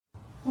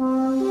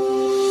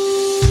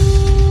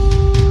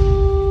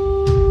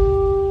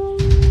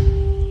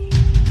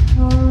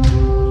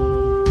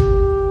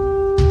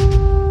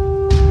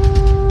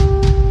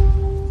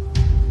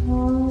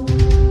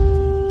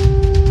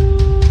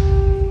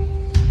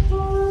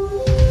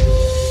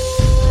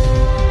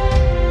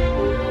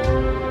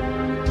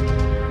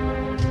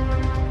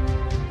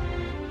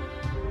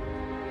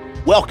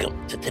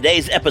Welcome to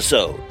today's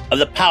episode of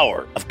The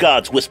Power of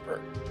God's Whisper,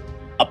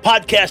 a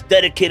podcast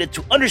dedicated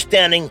to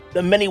understanding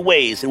the many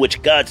ways in which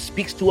God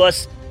speaks to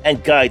us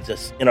and guides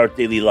us in our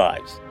daily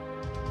lives.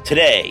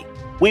 Today,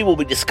 we will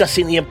be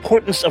discussing the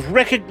importance of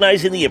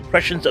recognizing the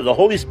impressions of the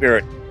Holy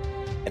Spirit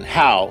and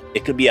how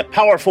it can be a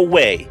powerful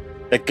way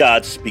that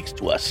God speaks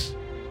to us.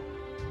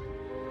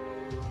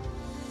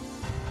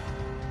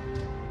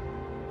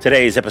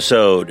 Today's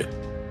episode,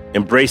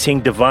 Embracing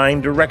Divine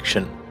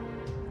Direction,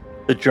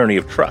 the journey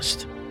of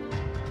trust.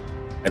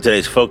 And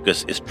today's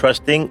focus is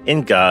trusting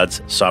in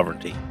God's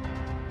sovereignty.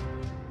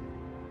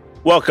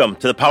 Welcome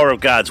to the Power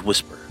of God's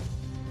Whisper.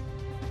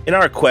 In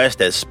our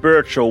quest as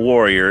spiritual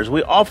warriors,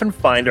 we often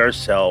find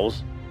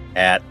ourselves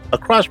at a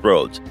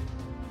crossroads,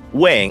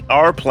 weighing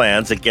our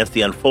plans against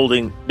the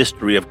unfolding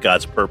mystery of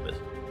God's purpose.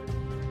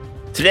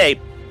 Today,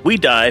 we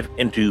dive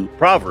into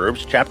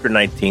Proverbs chapter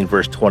 19,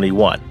 verse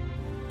 21,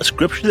 a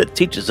scripture that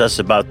teaches us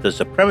about the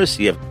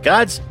supremacy of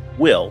God's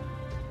will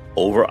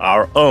over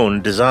our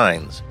own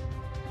designs.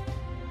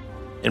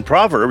 In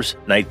Proverbs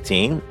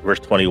 19, verse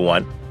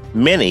 21,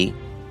 many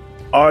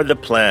are the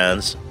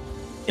plans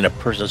in a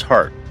person's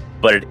heart,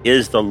 but it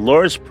is the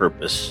Lord's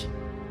purpose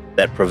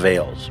that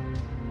prevails.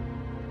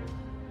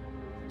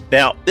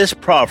 Now, this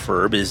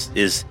proverb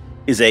is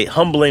a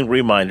humbling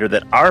reminder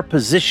that our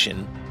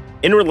position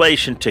in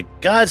relation to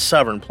God's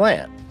sovereign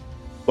plan,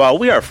 while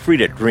we are free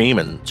to dream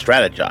and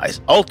strategize,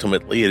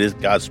 ultimately it is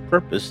God's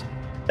purpose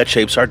that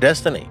shapes our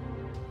destiny.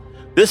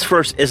 This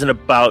verse isn't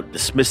about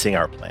dismissing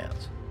our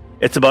plans.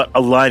 It's about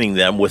aligning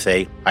them with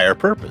a higher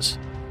purpose.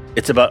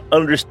 It's about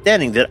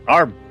understanding that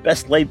our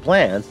best laid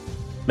plans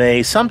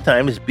may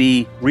sometimes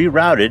be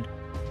rerouted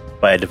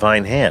by a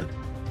divine hand.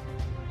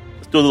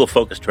 Let's do a little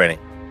focus training.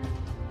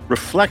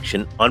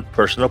 Reflection on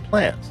personal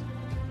plans.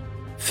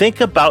 Think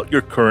about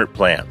your current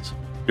plans,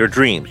 your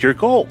dreams, your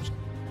goals.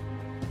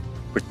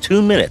 For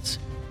 2 minutes,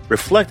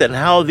 reflect on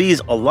how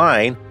these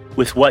align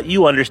with what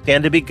you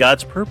understand to be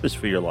God's purpose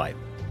for your life.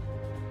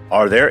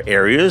 Are there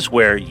areas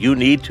where you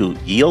need to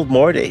yield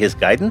more to His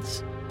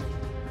guidance?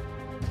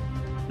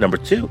 Number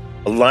 2,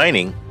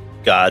 aligning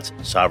God's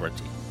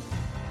sovereignty.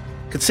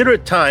 Consider a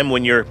time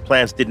when your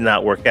plans did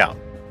not work out,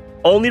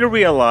 only to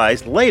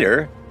realize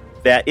later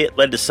that it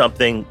led to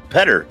something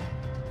better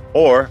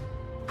or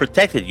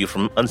protected you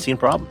from unseen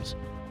problems.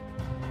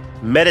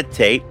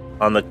 Meditate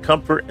on the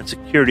comfort and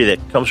security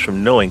that comes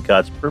from knowing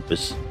God's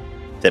purpose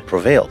that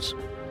prevails.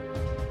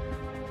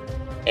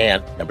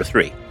 And number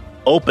 3,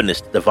 openness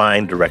to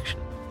divine direction.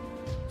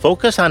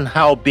 Focus on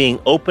how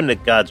being open to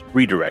God's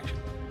redirection,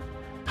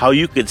 how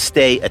you could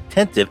stay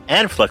attentive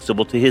and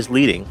flexible to His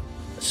leading,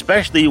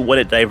 especially when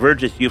it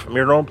diverges you from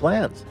your own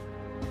plans.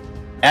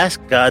 Ask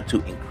God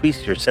to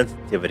increase your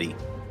sensitivity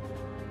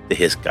to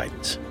His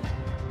guidance.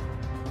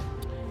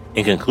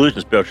 In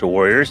conclusion, spiritual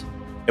warriors,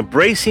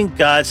 embracing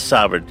God's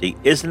sovereignty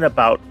isn't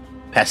about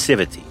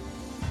passivity.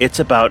 It's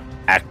about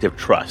active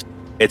trust.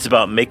 It's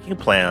about making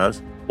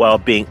plans while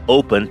being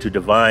open to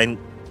divine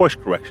course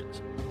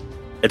corrections.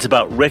 It's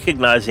about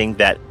recognizing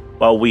that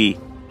while we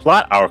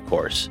plot our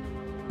course,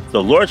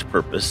 the Lord's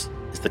purpose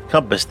is the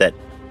compass that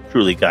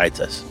truly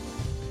guides us.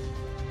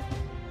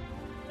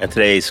 And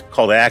today's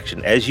call to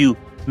action, as you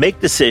make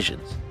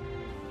decisions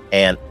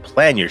and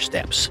plan your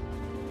steps,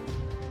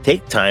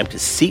 take time to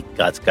seek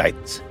God's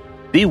guidance.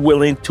 Be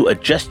willing to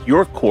adjust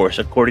your course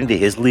according to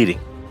His leading.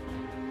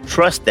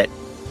 Trust that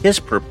His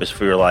purpose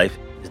for your life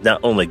is not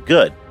only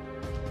good,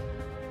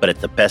 but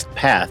it's the best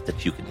path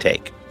that you can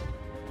take.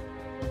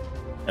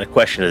 And a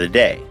question of the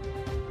day: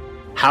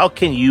 how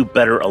can you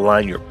better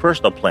align your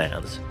personal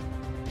plans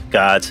to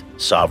God's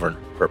sovereign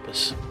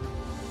purpose?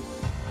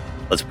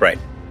 Let's pray.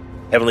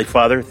 Heavenly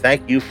Father,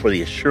 thank you for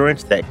the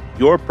assurance that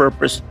your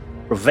purpose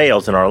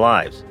prevails in our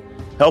lives.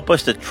 Help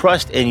us to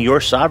trust in your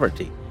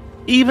sovereignty,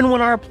 even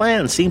when our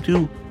plans seem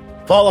to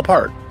fall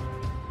apart.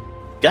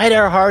 Guide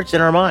our hearts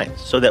and our minds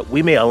so that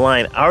we may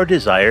align our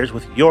desires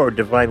with your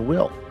divine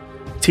will.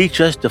 Teach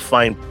us to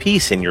find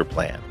peace in your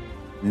plan,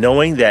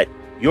 knowing that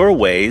your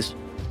ways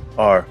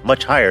are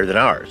much higher than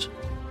ours.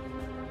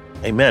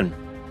 Amen.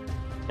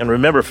 And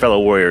remember, fellow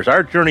warriors,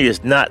 our journey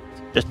is not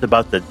just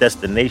about the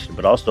destination,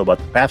 but also about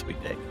the path we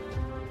take.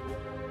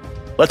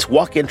 Let's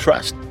walk in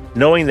trust,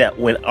 knowing that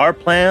when our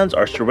plans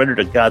are surrendered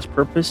to God's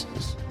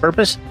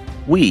purpose,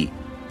 we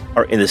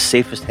are in the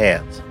safest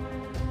hands.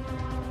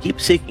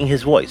 Keep seeking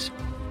His voice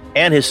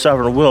and His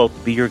sovereign will to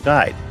be your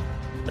guide.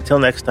 Until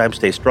next time,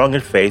 stay strong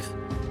in faith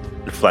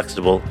and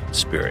flexible in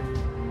spirit.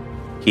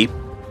 Keep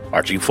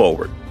marching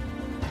forward.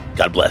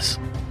 God bless.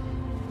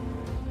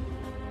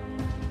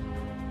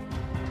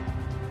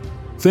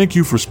 Thank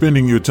you for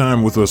spending your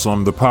time with us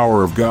on the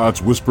Power of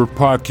God's Whisper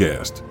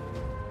podcast.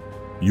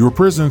 Your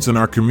presence in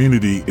our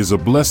community is a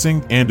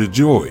blessing and a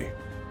joy.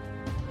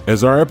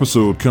 As our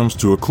episode comes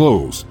to a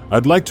close,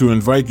 I'd like to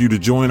invite you to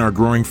join our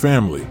growing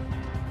family.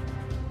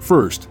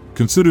 First,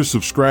 consider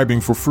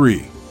subscribing for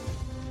free.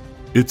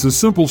 It's a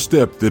simple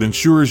step that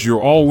ensures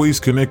you're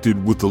always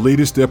connected with the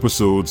latest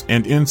episodes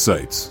and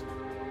insights.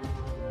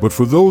 But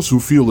for those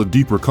who feel a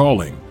deeper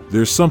calling,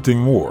 there's something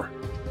more.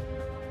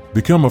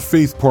 Become a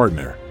faith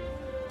partner.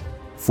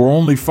 For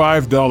only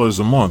 $5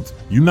 a month,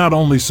 you not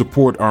only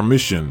support our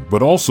mission,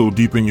 but also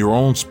deepen your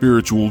own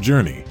spiritual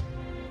journey.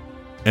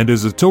 And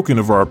as a token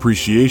of our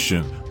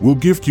appreciation, we'll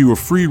gift you a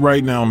free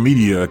Right Now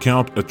Media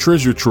account, a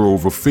treasure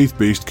trove of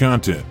faith-based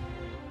content.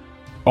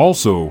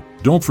 Also,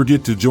 don't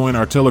forget to join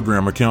our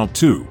Telegram account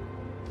too.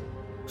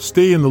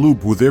 Stay in the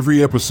loop with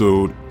every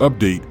episode,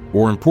 update,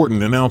 or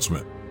important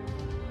announcement.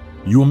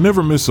 You'll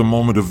never miss a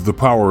moment of the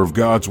power of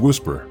God's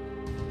whisper.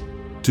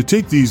 To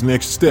take these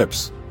next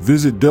steps,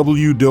 visit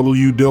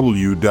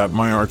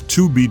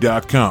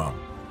www.myark2b.com.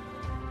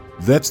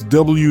 That's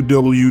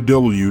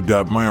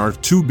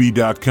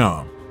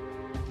www.myark2b.com.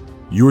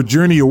 Your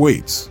journey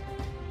awaits.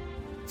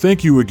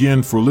 Thank you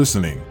again for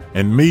listening,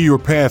 and may your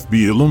path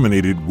be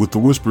illuminated with the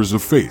whispers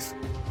of faith.